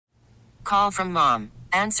call from mom.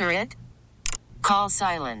 Answer it. Call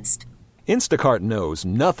silenced. Instacart knows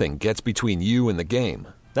nothing gets between you and the game.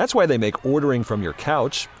 That's why they make ordering from your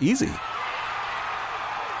couch easy.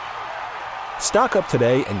 Stock up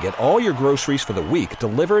today and get all your groceries for the week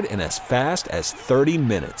delivered in as fast as 30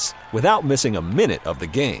 minutes without missing a minute of the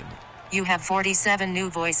game. You have 47 new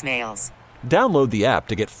voicemails. Download the app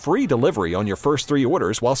to get free delivery on your first 3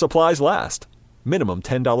 orders while supplies last. Minimum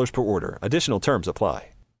 $10 per order. Additional terms apply.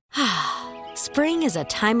 Spring is a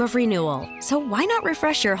time of renewal, so why not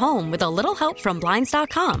refresh your home with a little help from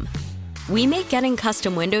Blinds.com? We make getting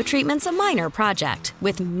custom window treatments a minor project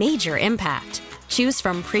with major impact. Choose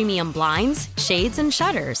from premium blinds, shades, and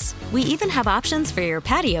shutters. We even have options for your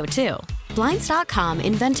patio, too. Blinds.com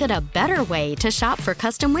invented a better way to shop for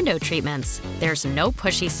custom window treatments. There's no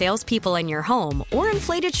pushy salespeople in your home or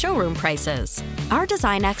inflated showroom prices. Our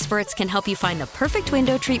design experts can help you find the perfect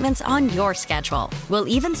window treatments on your schedule. We'll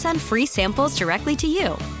even send free samples directly to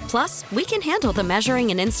you. Plus, we can handle the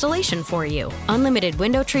measuring and installation for you. Unlimited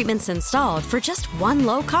window treatments installed for just one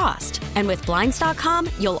low cost. And with Blinds.com,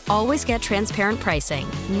 you'll always get transparent pricing.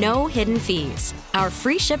 No hidden fees. Our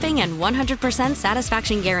free shipping and 100%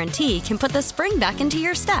 satisfaction guarantee can put the spring back into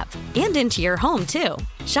your step and into your home, too.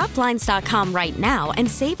 Shop Blinds.com right now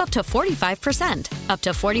and save up to 45%. Up to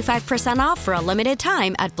 45% off for a limited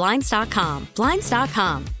time at Blinds.com.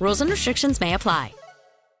 Blinds.com. Rules and restrictions may apply.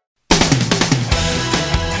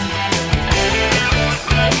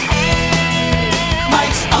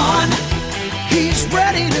 Mike's on. He's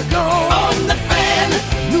ready to go. On the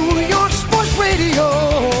Fan. New York Sports Radio.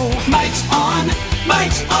 Mike's on.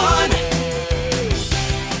 Mike's on.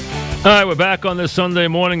 All right, we're back on this Sunday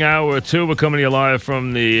morning, hour 2. We're coming to you live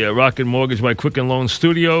from the Rocket Mortgage by Quicken Loan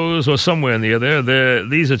Studios or somewhere near there.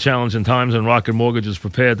 These are challenging times, and Rocket Mortgage is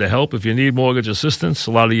prepared to help. If you need mortgage assistance,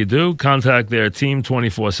 a lot of you do, contact their team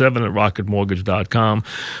 24/7 at rocketmortgage.com.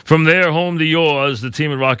 From their home to yours, the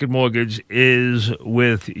team at Rocket Mortgage is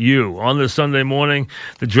with you. On this Sunday morning,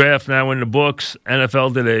 the draft now in the books.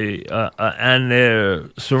 NFL did and their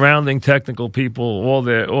surrounding technical people,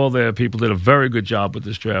 all their people did a very good job with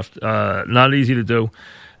this draft. Not easy to do,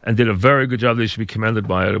 and did a very good job. They should be commended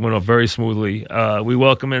by it. It went off very smoothly. We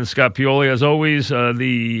welcome in Scott Pioli, as always,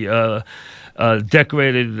 the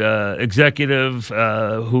decorated executive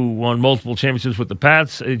who won multiple championships with the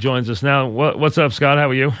Pats. He joins us now. What's up, Scott? How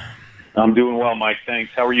are you? I'm doing well, Mike.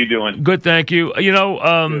 Thanks. How are you doing? Good, thank you.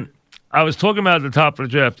 I was talking about at the top of the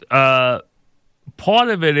draft. Part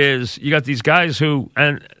of it is you got these guys who,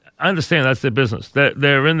 and I understand that's their business.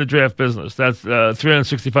 They're in the draft business. That's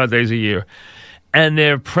 365 days a year. And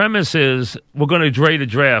their premise is we're going to grade a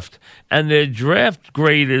draft. And their draft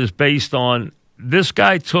grade is based on this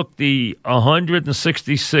guy took the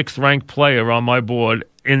 166th ranked player on my board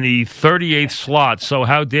in the 38th slot, so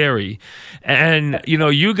how dare he? And,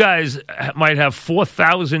 you guys might have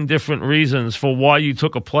 4,000 different reasons for why you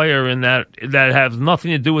took a player in that have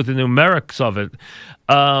nothing to do with the numerics of it.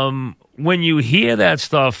 When you hear that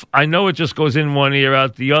stuff, I know it just goes in one ear,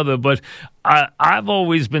 out the other, but I've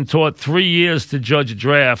always been taught 3 years to judge a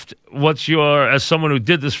draft. As someone who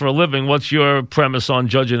did this for a living, what's your premise on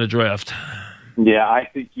judging a draft? Yeah, I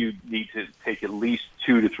think you need to take at least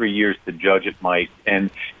 2 to 3 years to judge it, Mike.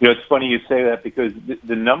 And, it's funny you say that because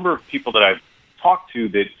the number of people that I've talked to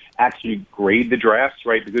that actually grade the drafts,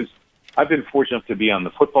 right, because I've been fortunate enough to be on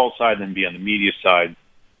the football side and be on the media side.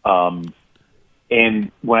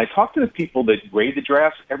 And when I talk to the people that grade the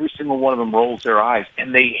drafts, every single one of them rolls their eyes,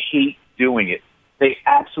 and they hate doing it. They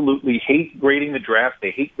absolutely hate grading the draft.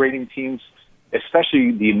 They hate grading teams,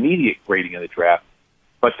 especially the immediate grading of the draft.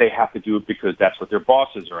 But they have to do it because that's what their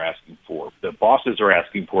bosses are asking for. The bosses are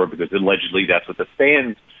asking for it because allegedly that's what the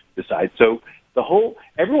fans decide. So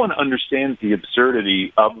everyone understands the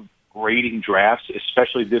absurdity of grading drafts,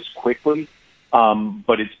 especially this quickly.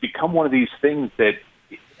 But it's become one of these things that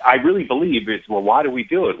I really believe it's, well, why do we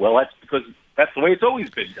do it? Well, that's because that's the way it's always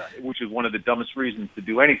been done, which is one of the dumbest reasons to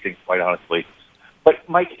do anything, quite honestly. But,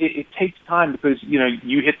 Mike, it takes time because,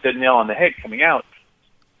 you hit the nail on the head coming out.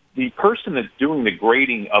 The person that's doing the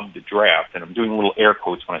grading of the draft, and I'm doing little air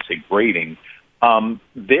quotes when I say grading,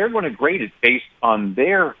 they're going to grade it based on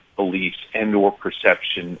their beliefs and or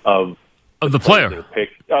perception of the player,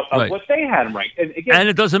 of what they had him ranked. And, again,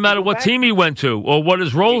 it doesn't matter what team he went to or what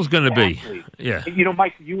his role is going to be. Yeah.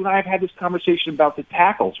 Mike, you and I have had this conversation about the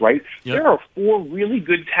tackles, right? Yep. There are 4 really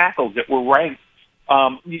good tackles that were ranked,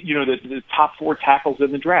 the top 4 tackles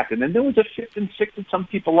in the draft. And then there was a 5th and 6th that some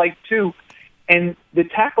people like too. And the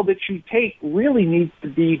tackle that you take really needs to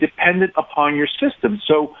be dependent upon your system.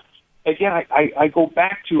 So, again, I go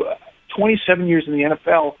back to 27 years in the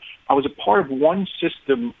NFL. I was a part of one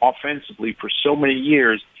system offensively for so many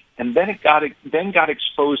years, and then it got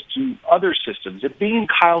exposed to other systems. It being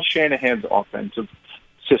Kyle Shanahan's offensive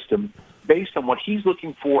system, based on what he's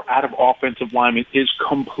looking for out of offensive linemen, is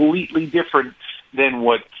completely different than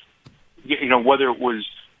what, whether it was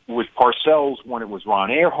with Parcells, when it was Ron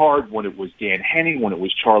Earhart, when it was Dan Henning, when it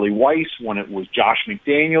was Charlie Weiss, when it was Josh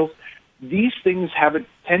McDaniels. These things have a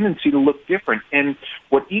tendency to look different. And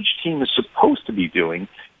what each team is supposed to be doing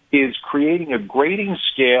is creating a grading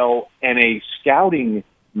scale and a scouting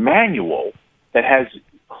manual that has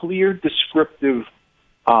clear, descriptive,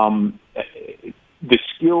 the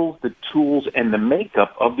skills, the tools, and the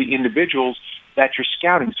makeup of the individuals that you're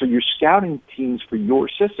scouting. So you're scouting teams for your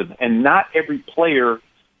system, and not every player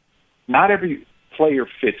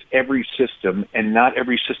fits every system, and not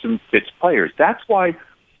every system fits players. That's why,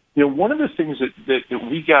 one of the things that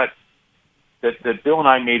we got, that Bill and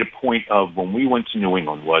I made a point of when we went to New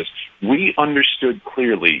England, was we understood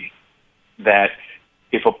clearly that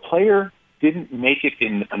if a player didn't make it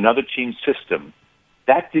in another team's system,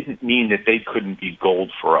 that didn't mean that they couldn't be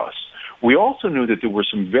gold for us. We also knew that there were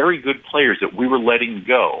some very good players that we were letting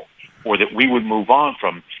go, or that we would move on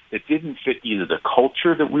from, that didn't fit either the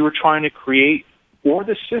culture that we were trying to create or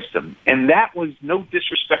the system. And that was no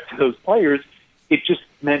disrespect to those players. It just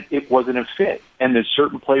meant it wasn't a fit. And there's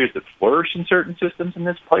certain players that flourish in certain systems, and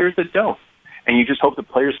there's players that don't. And you just hope the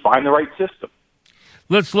players find the right system.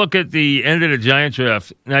 Let's look at the end of the Giant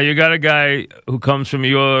draft. Now, you got a guy who comes from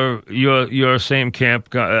your same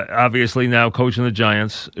camp, obviously now coaching the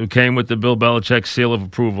Giants, who came with the Bill Belichick seal of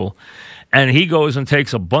approval. And he goes and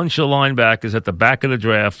takes a bunch of linebackers at the back of the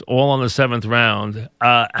draft, all on the 7th round.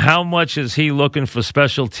 How much is he looking for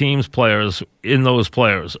special teams players in those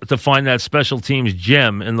players, to find that special teams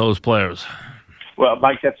gem in those players? Well,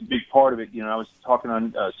 Mike, that's a big part of it. I was talking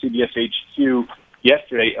on CBS HQ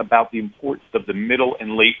yesterday about the importance of the middle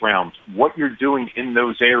and late rounds. What you're doing in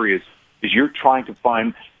those areas is you're trying to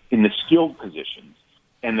find in the skilled positions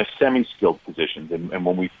and the semi-skilled positions. And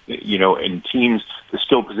when we, in teams, the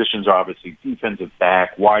skilled positions are obviously defensive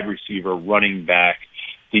back, wide receiver, running back.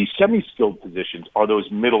 The semi-skilled positions are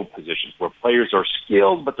those middle positions where players are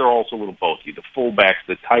skilled, but they're also a little bulky. The fullbacks,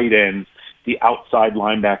 the tight ends, the outside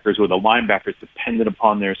linebackers, or the linebackers dependent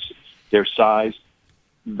upon their size.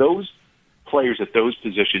 Those players at those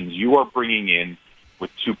positions you are bringing in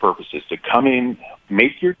with two purposes: to come in,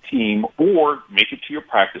 make your team, or make it to your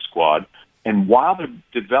practice squad. And while they're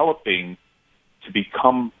developing to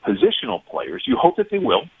become positional players, you hope that they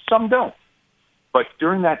will. Some don't. But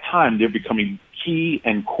during that time, they're becoming key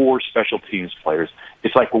and core special teams players.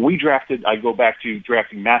 It's like when we drafted, I go back to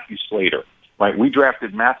drafting Matthew Slater, right? We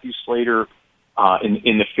drafted Matthew Slater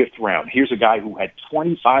in the 5th round. Here's a guy who had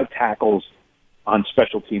 25 tackles on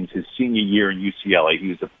special teams his senior year in UCLA. He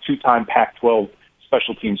was a 2-time Pac-12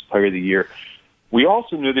 Special Teams Player of the Year. We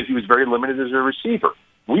also knew that he was very limited as a receiver.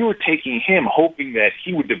 We were taking him hoping that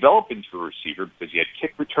he would develop into a receiver because he had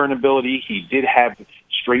kick return ability. He did have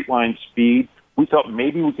straight line speed. We thought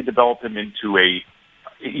maybe we could develop him into a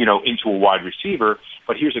wide receiver.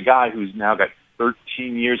 But here's a guy who's now got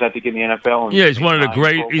 13 years, I think, in the NFL. And he's one of the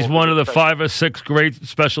great. He's one of the 5 or 6 great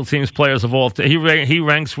special teams players of all time. He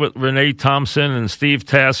ranks with Renee Thompson and Steve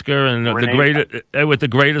Tasker and with the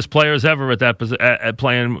greatest players ever at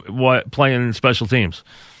playing special teams.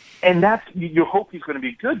 And that's, you hope he's going to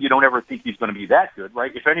be good. You don't ever think he's going to be that good,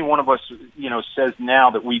 right? If any one of us, says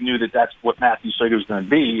now that we knew that that's what Matthew Slater was going to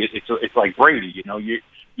be, it's like Brady.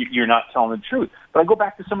 You're not telling the truth. But I go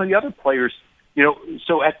back to some of the other players.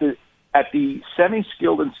 So at the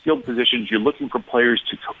semi-skilled and skilled positions, you're looking for players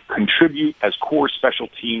to contribute as core special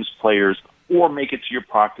teams players, or make it to your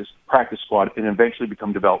practice squad and eventually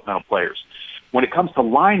become developmental players. When it comes to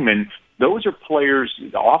linemen, those are players,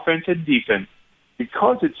 the offense and defense.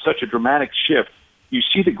 Because it's such a dramatic shift, you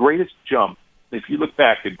see the greatest jump. If you look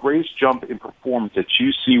back, the greatest jump in performance that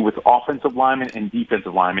you see with offensive linemen and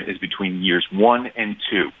defensive linemen is between years 1 and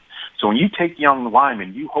 2. So when you take young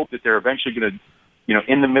linemen, you hope that they're eventually going to,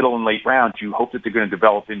 in the middle and late rounds, you hope that they're going to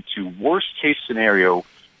develop into, worst case scenario,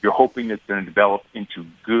 you're hoping that they're going to develop into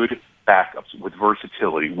good backups with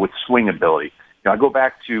versatility, with swing ability. I go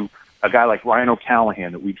back to a guy like Ryan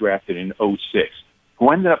O'Callahan that we drafted in 2006. Who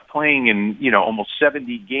ended up playing in, almost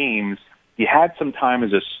 70 games. He had some time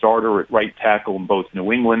as a starter at right tackle in both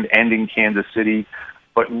New England and in Kansas City,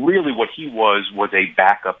 but really what he was a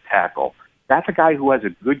backup tackle. That's a guy who has a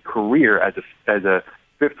good career as a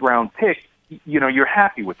 5th round pick. You're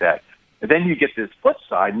happy with that. And then you get this flip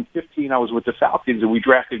side. In 2015, I was with the Falcons, and we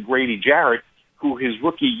drafted Grady Jarrett, who his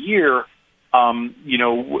rookie year,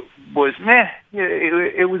 was meh.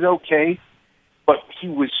 It was okay. but he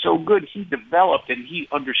was so good. He developed and he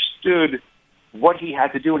understood what he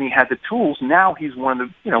had to do, and he had the tools. Now he's one of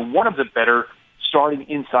the better starting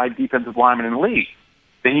inside defensive linemen in the league.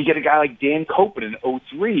 Then you get a guy like Dan Copen in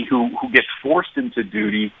 2003 who gets forced into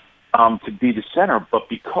duty to be the center. But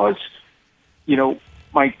because,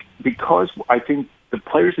 Mike, because I think the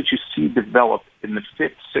players that you see develop in the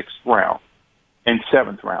 5th, 6th round and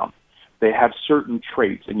 7th round, they have certain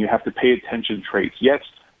traits, and you have to pay attention to traits. Yes,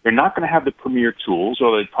 they're not going to have the premier tools,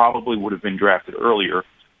 or they probably would have been drafted earlier.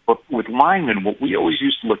 But with linemen, what we always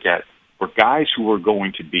used to look at were guys who were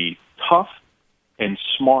going to be tough and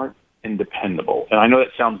smart and dependable. And I know that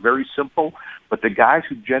sounds very simple, but the guys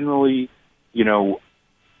who generally,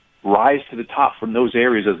 rise to the top from those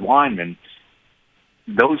areas as linemen,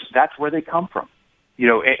 that's where they come from.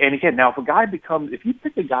 And again, now if you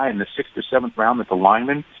pick a guy in the 6th or 7th round that's a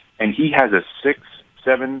lineman, and he has a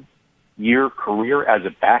 6-7 year career as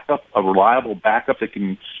a backup, a reliable backup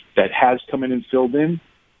that has come in and filled in,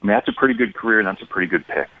 I mean, that's a pretty good career, and that's a pretty good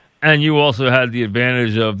pick. And you also had the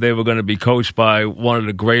advantage of they were going to be coached by one of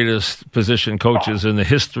the greatest position coaches in the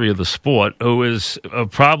history of the sport, who has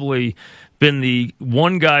probably been the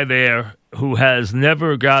one guy there who has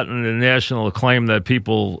never gotten the national acclaim that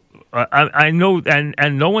people I know,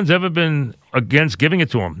 and no one's ever been against giving it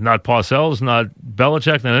to him. Not Parcells, not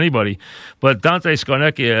Belichick, not anybody. But Dante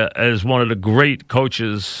Scarnecchia is one of the great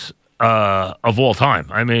coaches of all time.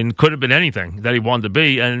 I mean, could have been anything that he wanted to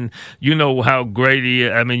be. And you know how great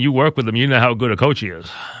you work with him. You know how good a coach he is.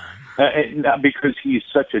 Because he's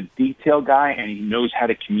such a detail guy, and he knows how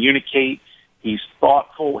to communicate. He's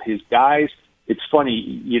thoughtful. His guys, it's funny,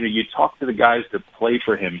 you talk to the guys that play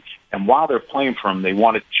for him, and while they're playing for him, they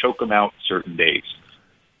want to choke him out certain days.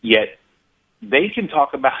 Yet they can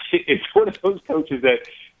talk about it. It's one of those coaches that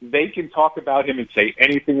they can talk about him and say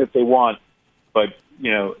anything that they want, but,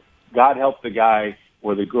 God help the guy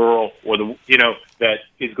or the girl or that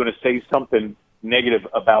is going to say something negative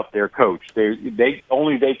about their coach. They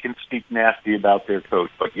can speak nasty about their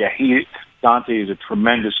coach. But yeah, Dante is a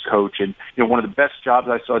tremendous coach, and one of the best jobs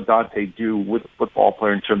I saw Dante do with a football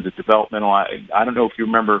player in terms of developmental. I don't know if you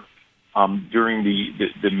remember during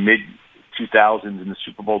the mid 2000s in the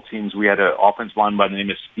Super Bowl teams, we had an offensive line by the name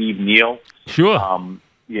of Steve Neal. Sure.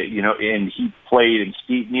 And he played, and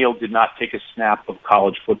Steve Neal did not take a snap of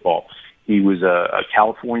college football. He was a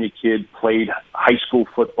California kid, played high school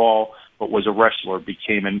football, but was a wrestler,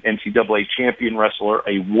 became an NCAA champion wrestler,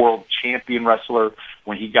 a world champion wrestler.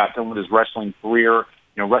 When he got done with his wrestling career,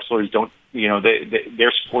 wrestlers don't,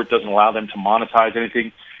 their sport doesn't allow them to monetize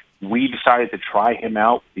anything. We decided to try him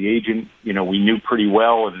out. The agent, we knew pretty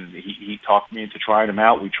well, and he talked me into trying him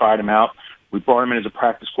out. We tried him out. We brought him in as a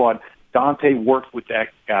practice squad. Dante worked with that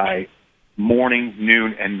guy morning,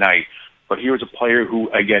 noon, and night. But he was a player who,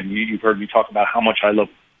 again, you've heard me talk about how much I love,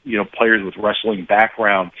 players with wrestling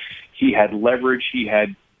background. He had leverage. He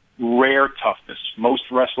had rare toughness. Most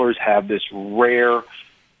wrestlers have this rare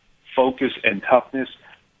focus and toughness.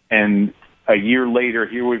 And a year later,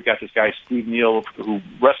 here we've got this guy, Steve Neal, who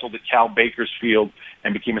wrestled at Cal Bakersfield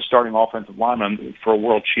and became a starting offensive lineman for a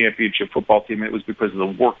world championship football team. And it was because of the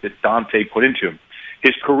work that Dante put into him.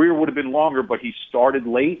 His career would have been longer, but he started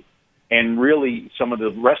late, and really some of the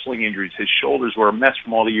wrestling injuries, his shoulders were a mess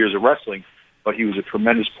from all the years of wrestling, but he was a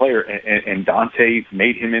tremendous player, and Dante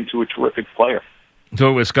made him into a terrific player.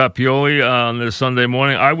 So with Scott Pioli on this Sunday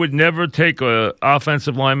morning, I would never take an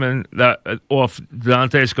offensive lineman off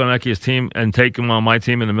Dante Scarnecchia's team and take him on my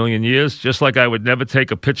team in a million years, just like I would never take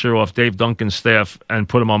a pitcher off Dave Duncan's staff and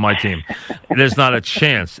put him on my team. There's not a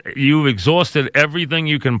chance. You've exhausted everything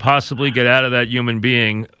you can possibly get out of that human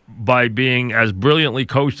being by being as brilliantly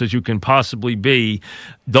coached as you can possibly be.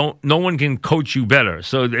 No one can coach you better.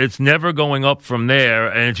 So it's never going up from there,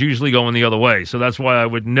 and it's usually going the other way. So that's why I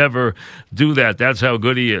would never do that. That's how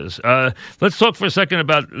good he is. Let's talk for a second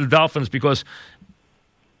about the Dolphins, because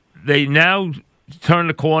they now turn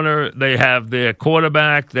the corner. They have their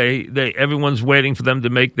quarterback. Everyone's waiting for them to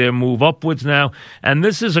make their move upwards now. And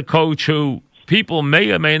this is a coach who people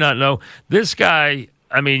may or may not know. This guy,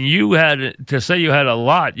 you had to say you had a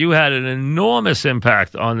lot. You had an enormous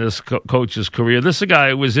impact on this coach's career. This is a guy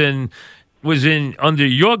who was in under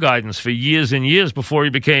your guidance for years and years before he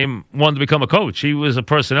wanted to become a coach. He was a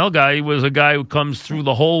personnel guy. He was a guy who comes through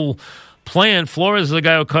the whole plan. Flores is a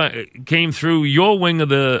guy who came through your wing of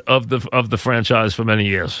the franchise for many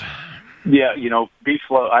years. Yeah,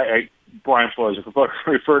 B-Flow. Brian Flores,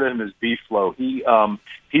 refer to him as B-Flow. He's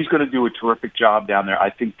going to do a terrific job down there. I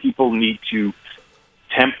think people need to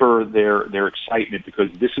temper their excitement, because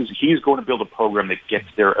he's going to build a program that gets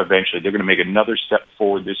there eventually. They're going to make another step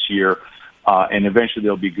forward this year. and eventually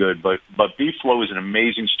they'll be good. But B-Flow is an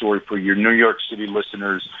amazing story for your New York City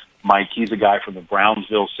listeners. Mike, he's a guy from the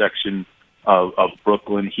Brownsville section of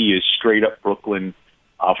Brooklyn. He is straight up Brooklyn,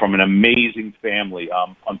 from an amazing family.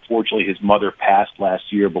 Unfortunately, his mother passed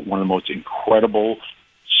last year, but one of the most incredible,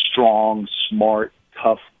 strong, smart,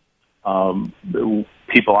 tough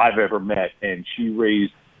people I've ever met. And she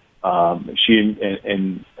raised, she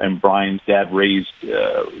and Brian's dad raised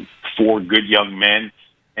 4 good young men.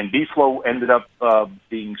 And B-Flow ended up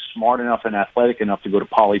being smart enough and athletic enough to go to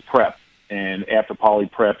Poly Prep. And after Poly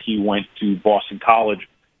Prep, he went to Boston College,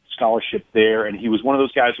 scholarship there, and he was one of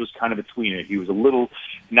those guys who was kind of between it. He was a little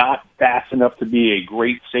not fast enough to be a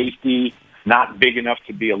great safety, not big enough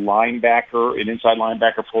to be a linebacker, an inside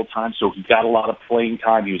linebacker full-time, so he got a lot of playing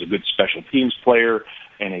time. He was a good special teams player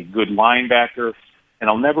and a good linebacker. And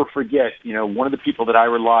I'll never forget, one of the people that I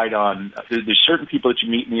relied on, there's certain people that you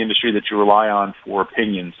meet in the industry that you rely on for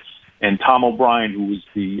opinions. And Tom O'Brien, who was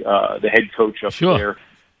the head coach up there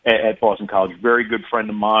at Boston College, very good friend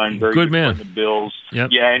of mine, very good man. Friend of Bill's. Yep.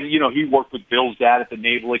 Yeah, and he worked with Bill's dad at the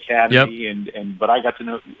Naval Academy, but I got to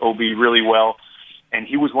know OB really well, and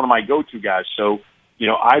he was one of my go-to guys. So,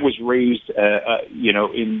 I was raised,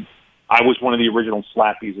 I was one of the original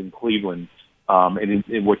slappies in Cleveland, and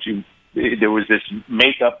there was this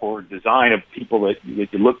makeup or design of people that you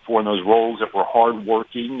look for in those roles that were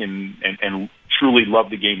hardworking and truly loved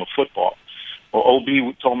the game of football. Well,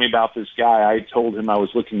 OB told me about this guy. I told him I was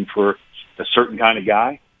looking for a certain kind of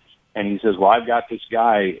guy, and he says, well, I've got this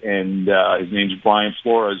guy, and his name's Brian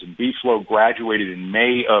Flores, and B-Flow graduated in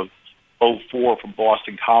May of 2004 from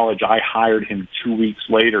Boston College. I hired him 2 weeks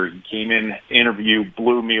later. He came in, interview,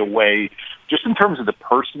 blew me away. Just in terms of the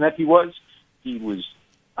person that he was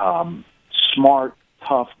smart,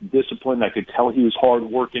 tough, disciplined. I could tell he was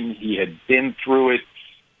hardworking. He had been through it,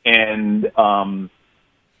 and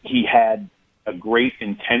he had a great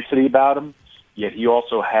intensity about him, yet he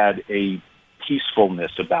also had a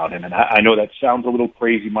peacefulness about him. And I know that sounds a little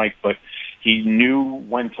crazy, Mike, but he knew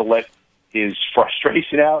when to let his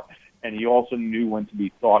frustration out, and he also knew when to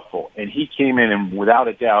be thoughtful. And he came in, and without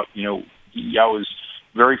a doubt, I was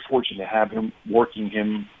very fortunate to have him with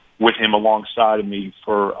him alongside of me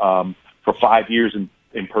for 5 years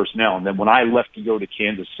in personnel. And then when I left to go to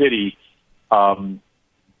Kansas City, the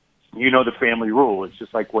family rule. It's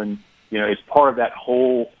just like when, it's part of the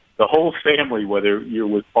whole family, whether you're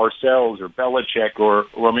with Parcells or Belichick or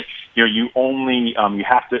you only, you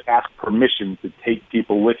have to ask permission to take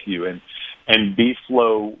people with you. And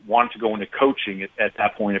B-Flow wanted to go into coaching at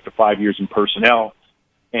that point after 5 years in personnel.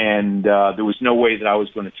 And there was no way that I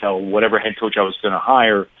was going to tell whatever head coach I was going to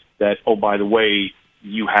hire that, oh, by the way,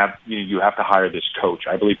 you have to hire this coach.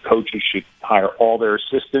 I believe coaches should hire all their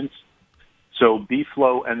assistants. So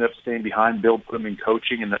B-Flow ended up staying behind. Bill put him in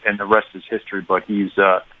coaching, and the rest is history. But he is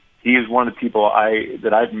one of the people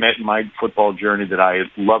that I've met in my football journey that I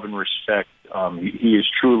love and respect. He is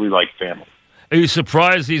truly like family. Are you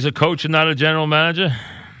surprised he's a coach and not a general manager?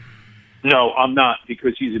 No, I'm not,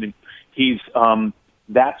 because he needs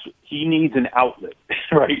an outlet,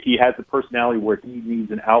 right? He has a personality where he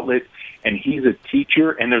needs an outlet, and he's a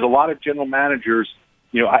teacher. And there's a lot of general managers.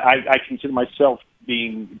 I consider myself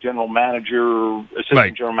being general manager,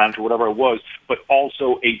 assistant general manager, whatever I was, but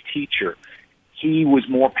also a teacher. He was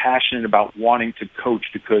more passionate about wanting to coach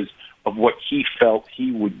because of what he felt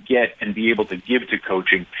he would get and be able to give to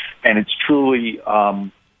coaching, and it's truly,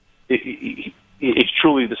 it's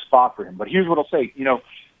truly the spot for him. But here's what I'll say: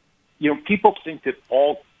 people think that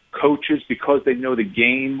all coaches, because they know the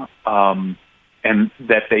game, and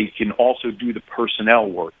that they can also do the personnel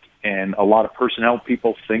work. And a lot of personnel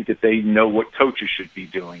people think that they know what coaches should be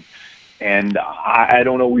doing. And I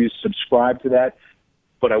don't always subscribe to that,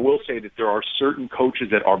 but I will say that there are certain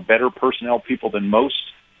coaches that are better personnel people than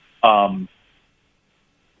most. Brian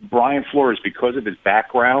Flores, because of his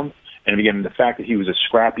background, and again, the fact that he was a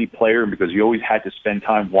scrappy player, and because he always had to spend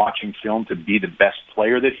time watching film to be the best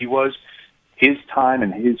player that he was, his time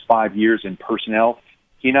and his 5 years in personnel,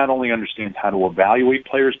 he not only understands how to evaluate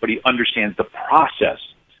players, but he understands the process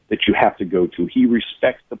that you have to go to. He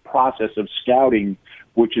respects the process of scouting,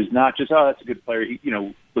 which is not just, oh, that's a good player.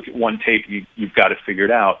 Look at one tape, you've got to figure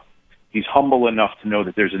it out. He's humble enough to know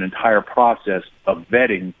that there's an entire process of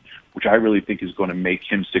vetting, which I really think is going to make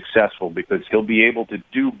him successful, because he'll be able to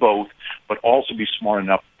do both, but also be smart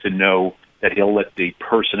enough to know that he'll let the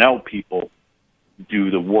personnel people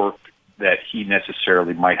do the work that he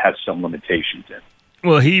necessarily might have some limitations in.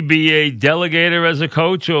 Will he be a delegator as a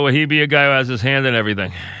coach, or will he be a guy who has his hand in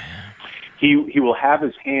everything? He will have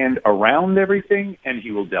his hand around everything, and he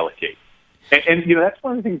will delegate. And that's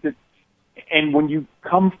one of the things that And when you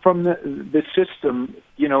come from the system,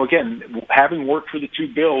 again, having worked for the two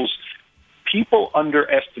Bills, people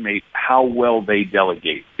underestimate how well they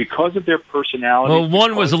delegate because of their personality. Well,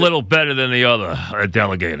 one was a little better than the other at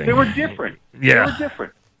delegating. They were different. Yeah. They were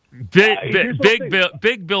different.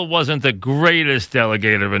 Big Bill wasn't the greatest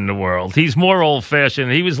delegator in the world. He's more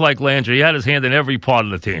old-fashioned. He was like Landry. He had his hand in every part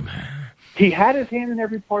of the team. He had his hand in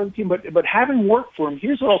every part of the team, but having worked for him,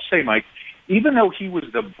 here's what I'll say, Mike. Even though he was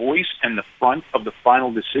the voice and the front of the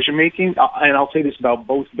final decision-making, and I'll say this about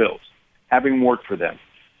both Bills, having worked for them,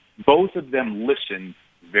 both of them listened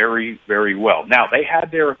very, very well. Now, they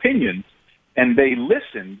had their opinions, and they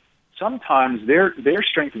listened. Sometimes their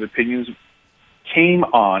strength of opinions came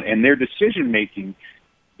on, and their decision-making,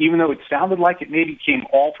 even though it sounded like it maybe came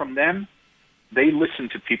all from them, they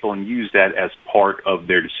listened to people and used that as part of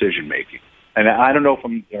their decision-making. And I don't know if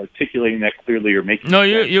I'm articulating that clearly or making No,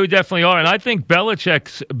 sense. you definitely are. And I think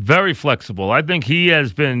Belichick's very flexible. I think he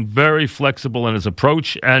has been very flexible in his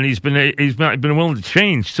approach, and he's been willing to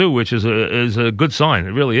change too, which is a good sign.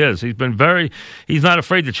 It really is. He's not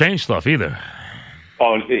afraid to change stuff either.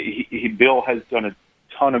 Oh, Bill has done a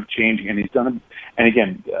ton of changing, and he's done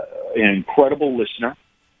an incredible listener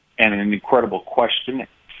and an incredible question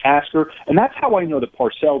asker. And that's how I know that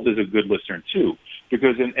Parcells is a good listener too.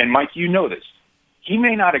 Because, and Mike, you know this, he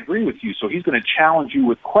may not agree with you, so he's going to challenge you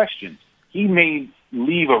with questions. He may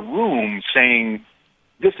leave a room saying,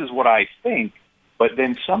 this is what I think, but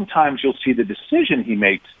then sometimes you'll see the decision he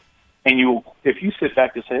makes, and if you sit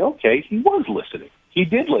back and say, okay, he was listening. He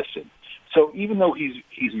did listen. So even though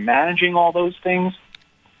he's managing all those things,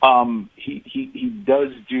 he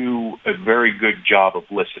does do a very good job of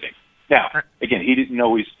listening. Now, again, he didn't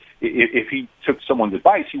always, if he took someone's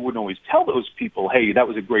advice, he wouldn't always tell those people, hey, that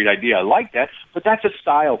was a great idea, I like that, but that's a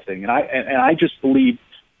style thing. And I just believe,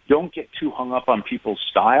 don't get too hung up on people's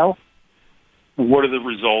style. What are the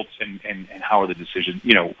results and how are the decisions,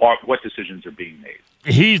 what decisions are being made?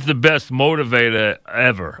 He's the best motivator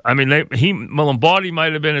ever. I mean, Lombardi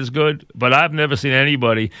might have been as good, but I've never seen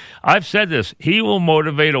anybody. I've said this. He will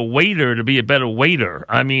motivate a waiter to be a better waiter.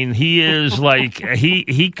 I mean, he is like,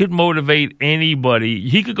 he could motivate anybody.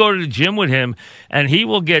 He could go to the gym with him, and he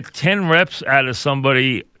will get 10 reps out of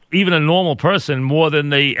somebody, even a normal person, more than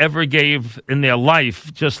they ever gave in their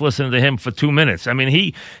life just listening to him for 2 minutes. I mean,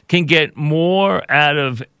 he can get more out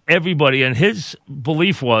of everybody, and his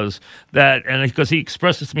belief was that, and because he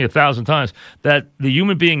expressed this to me 1,000 times, that the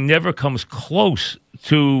human being never comes close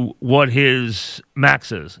to what his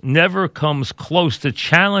max is, never comes close to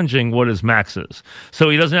challenging what his max is. So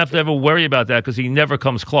he doesn't have to ever worry about that because he never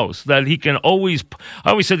comes close. That he can always, I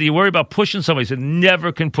always said, do you worry about pushing somebody? He said,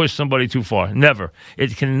 never can push somebody too far. Never.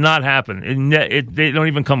 It cannot happen. They don't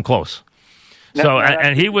even come close. So,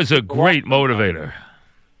 and he was a great motivator.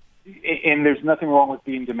 And there's nothing wrong with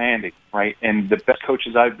being demanding, right? And the best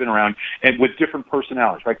coaches I've been around, and with different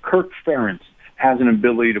personalities, right? Kirk Ferentz has an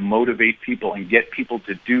ability to motivate people and get people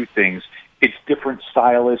to do things. It's different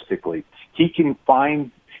stylistically. He can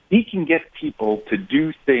get people to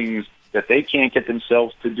do things that they can't get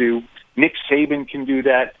themselves to do. Nick Saban can do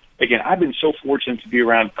that. Again, I've been so fortunate to be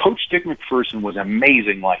around. Coach Dick McPherson was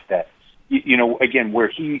amazing like that. Again, where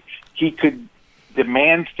he could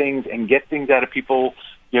demand things and get things out of people.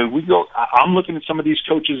 I'm looking at some of these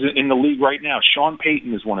coaches in the league right now. Sean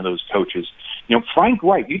Payton is one of those coaches. Frank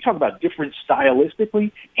Reich, you talk about different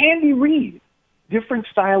stylistically. Andy Reid, different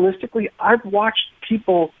stylistically. I've watched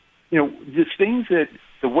people, the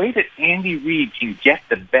way that Andy Reid can get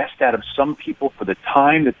the best out of some people for the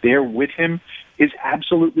time that they're with him is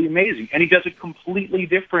absolutely amazing. And he does it completely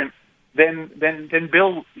different than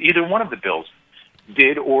Bill, either one of the Bills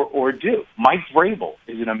did or do. Mike Vrabel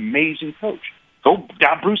is an amazing coach. Go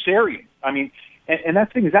down Bruce Arians. I mean, and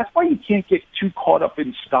that thing is, that's why you can't get too caught up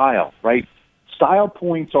in style, right? Style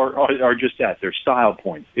points are just that. They're style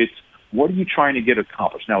points. It's what are you trying to get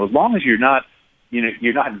accomplished? Now, as long as you're not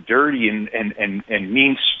dirty and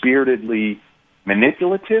mean-spiritedly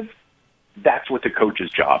manipulative, that's what the coach's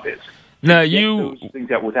job is. Now, those things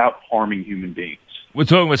out without harming human beings. We're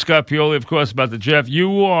talking with Scott Pioli, of course, about the Jeff.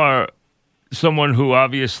 You are someone who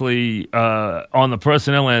obviously, on the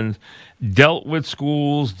personnel end, dealt with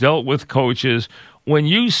schools, dealt with coaches. When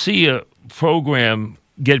you see a program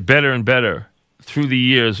get better and better through the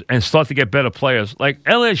years and start to get better players, like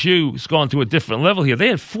LSU has gone to a different level here. They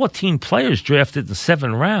had 14 players drafted in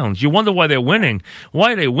 7 rounds. You wonder why they're winning.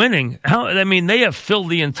 Why are they winning? They have filled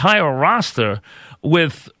the entire roster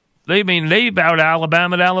with. They've out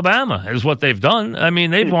Alabama to Alabama is what they've done.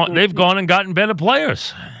 They've gone and gotten better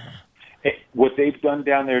players. What they've done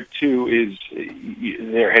down there, too, is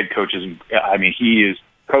their head coach he is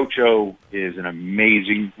Coach O is an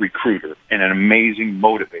amazing recruiter and an amazing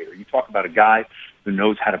motivator. You talk about a guy who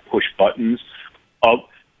knows how to push buttons.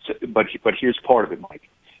 But here's part of it, Mike.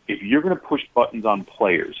 If you're going to push buttons on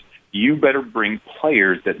players, you better bring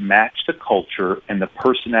players that match the culture and the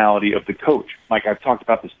personality of the coach. Mike, I've talked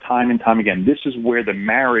about this time and time again. This is where the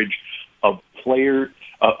marriage of player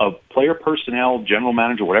personnel, general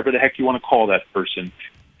manager, whatever the heck you want to call that person,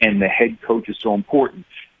 and the head coach is so important.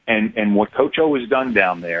 And what Coach O has done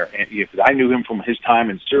down there, and I knew him from his time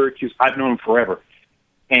in Syracuse. I've known him forever.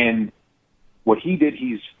 And what he did,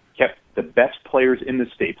 he's kept the best players in the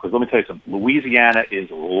state. Because let me tell you something, Louisiana is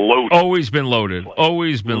loaded. Always been loaded.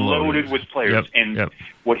 Always been loaded with players.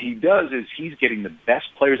 What he does is he's getting the best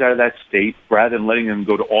players out of that state rather than letting them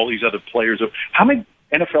go to all these other players. How many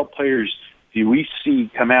NFL players do we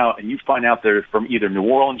see come out and you find out they're from either New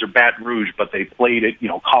Orleans or Baton Rouge, but they played at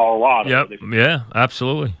Colorado? Yep. Yeah,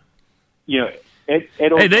 absolutely. Ed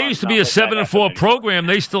they used to be a 7-4 program.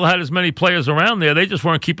 They still had as many players around there. They just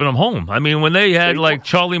weren't keeping them home. I mean, when they had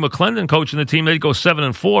Charlie McClendon coaching the team, they'd go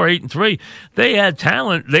 7-4, 8-3. They had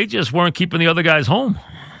talent. They just weren't keeping the other guys home.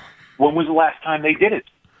 When was the last time they did it?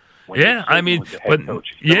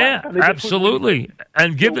 Absolutely.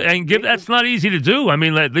 And give. That's not easy to do. I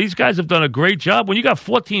mean, these guys have done a great job. When you got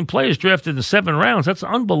 14 players drafted in 7 rounds, that's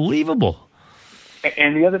unbelievable.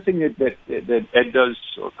 And the other thing that Ed does,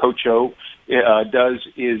 or Coach O does,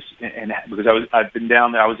 is, and because I've been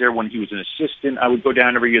down there, I was there when he was an assistant. I would go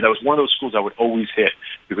down every year. That was one of those schools I would always hit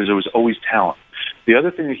because there was always talent. The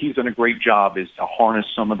other thing that he's done a great job is to harness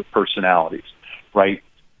some of the personalities, right?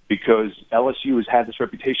 Because LSU has had this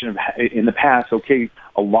reputation of in the past. Okay,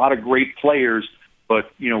 a lot of great players,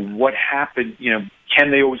 but what happened?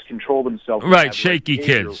 Can they always control themselves? Right, shaky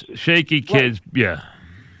kids, yeah.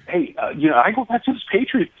 Hey, I go back to those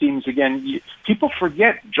Patriots teams again. People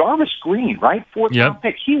forget Jarvis Green, right? 4th-round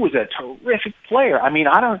pick. He was a terrific player. I mean,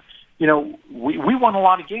 we won a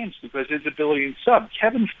lot of games because of his ability in sub.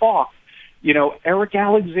 Kevin Falk, Eric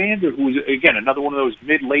Alexander, who was, again, another one of those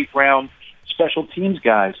mid-late round special teams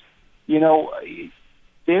guys. They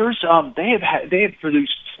have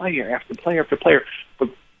produced player after player after player. But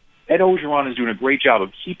Ed Orgeron is doing a great job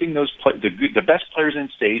of keeping those the best players in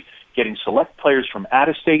state, getting select players from out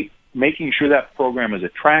of state, making sure that program is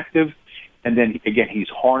attractive, and then again he's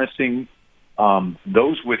harnessing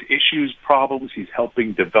those with issues, problems. He's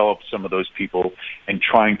helping develop some of those people and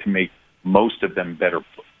trying to make most of them better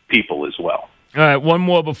people as well. All right, one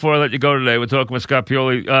more before I let you go today. We're talking with Scott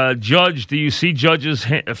Pioli. Judge, do you see Judge's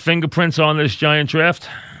fingerprints on this giant draft?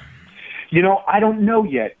 I don't know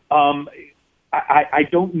yet. I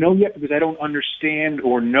don't know yet because I don't understand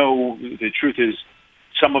or know. The truth is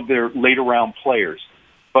some of their later round players.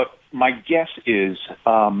 But my guess is,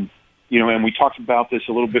 and we talked about this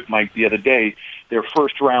a little bit, Mike, the other day, their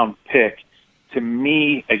first round pick, to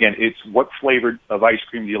me, again, it's what flavor of ice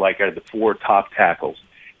cream do you like out of the 4 top tackles?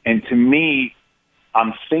 And to me,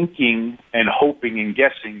 I'm thinking and hoping and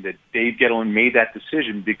guessing that Dave Gettleman made that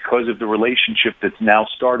decision because of the relationship that's now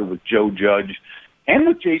started with Joe Judge and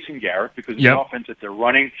with Jason Garrett because of the offense that they're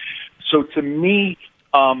running. So to me,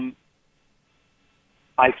 I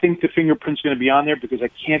think the fingerprint's going to be on there because I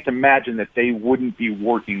can't imagine that they wouldn't be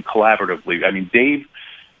working collaboratively. I mean, Dave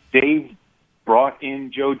brought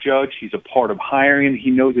in Joe Judge. He's a part of hiring.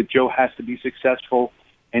 He knows that Joe has to be successful.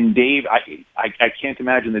 And Dave, I can't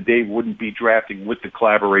imagine that Dave wouldn't be drafting with the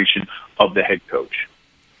collaboration of the head coach.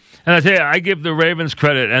 And I tell you, I give the Ravens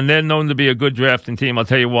credit, and they're known to be a good drafting team. I'll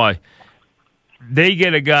tell you why. They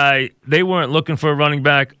get a guy, they weren't looking for a running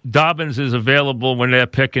back. Dobbins is available when they're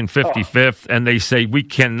picking 55th, and they say, we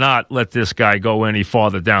cannot let this guy go any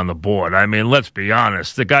farther down the board. I mean, let's be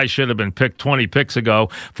honest. The guy should have been picked 20 picks ago.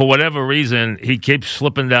 For whatever reason, he keeps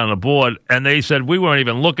slipping down the board, and they said, we weren't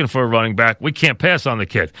even looking for a running back. We can't pass on the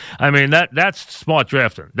kid. I mean, that's smart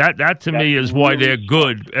drafting. That to me is why they're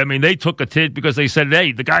good. I mean, they took a tid because they said,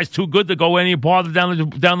 hey, the guy's too good to go any farther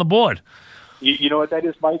down the board. You know what that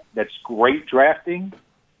is, Mike? That's great drafting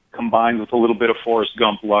combined with a little bit of Forrest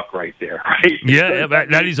Gump luck right there, right? Yeah,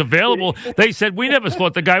 that he's available. They said, we never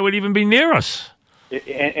thought the guy would even be near us.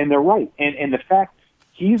 And they're right. And the fact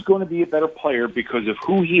he's going to be a better player because of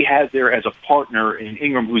who he has there as a partner in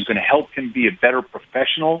Ingram who's going to help him be a better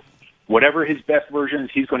professional. Whatever his best version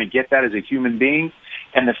is, he's going to get that as a human being.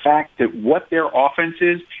 And the fact that what their offense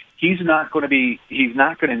is, he's not going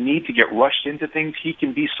to need to get rushed into things. He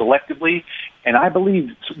can be selectively. And I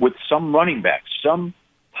believe with some running backs, some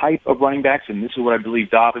type of running backs, and this is what I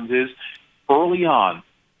believe Dobbins is, early on,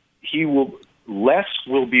 less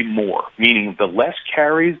will be more, meaning the less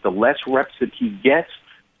carries, the less reps that he gets,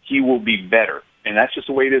 he will be better. And that's just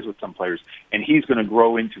the way it is with some players. And he's going to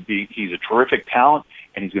grow into he's a terrific talent,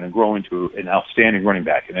 and he's going to grow into an outstanding running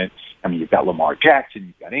back. And you've got Lamar Jackson,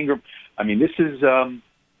 you've got Ingram. I mean, this is going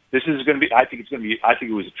to be. I think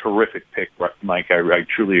it was a terrific pick, Mike. I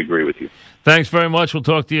truly agree with you. Thanks very much. We'll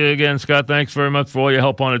talk to you again, Scott. Thanks very much for all your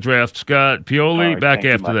help on the draft, Scott Pioli. Back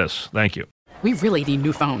after this. Thank you. We really need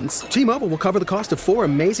new phones. T-Mobile will cover the cost of 4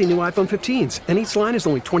 amazing new iPhone 15s, and each line is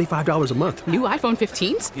only $25 a month. New iPhone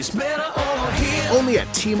 15s? It's better over here. Only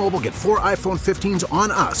at T-Mobile, get 4 iPhone 15s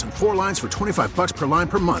on us and 4 lines for $25 per line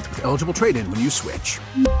per month with eligible trade-in when you switch.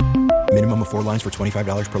 Minimum of 4 lines for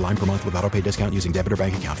 $25 per line per month with autopay discount using debit or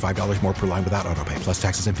bank account. $5 more per line without autopay, plus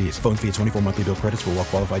taxes and fees. Phone fee at 24 monthly bill credits for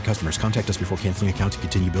well-qualified customers. Contact us before canceling account to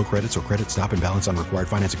continue bill credits or credit stop and balance on required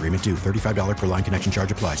finance agreement due. $35 per line connection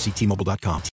charge applies. See T-Mobile.com.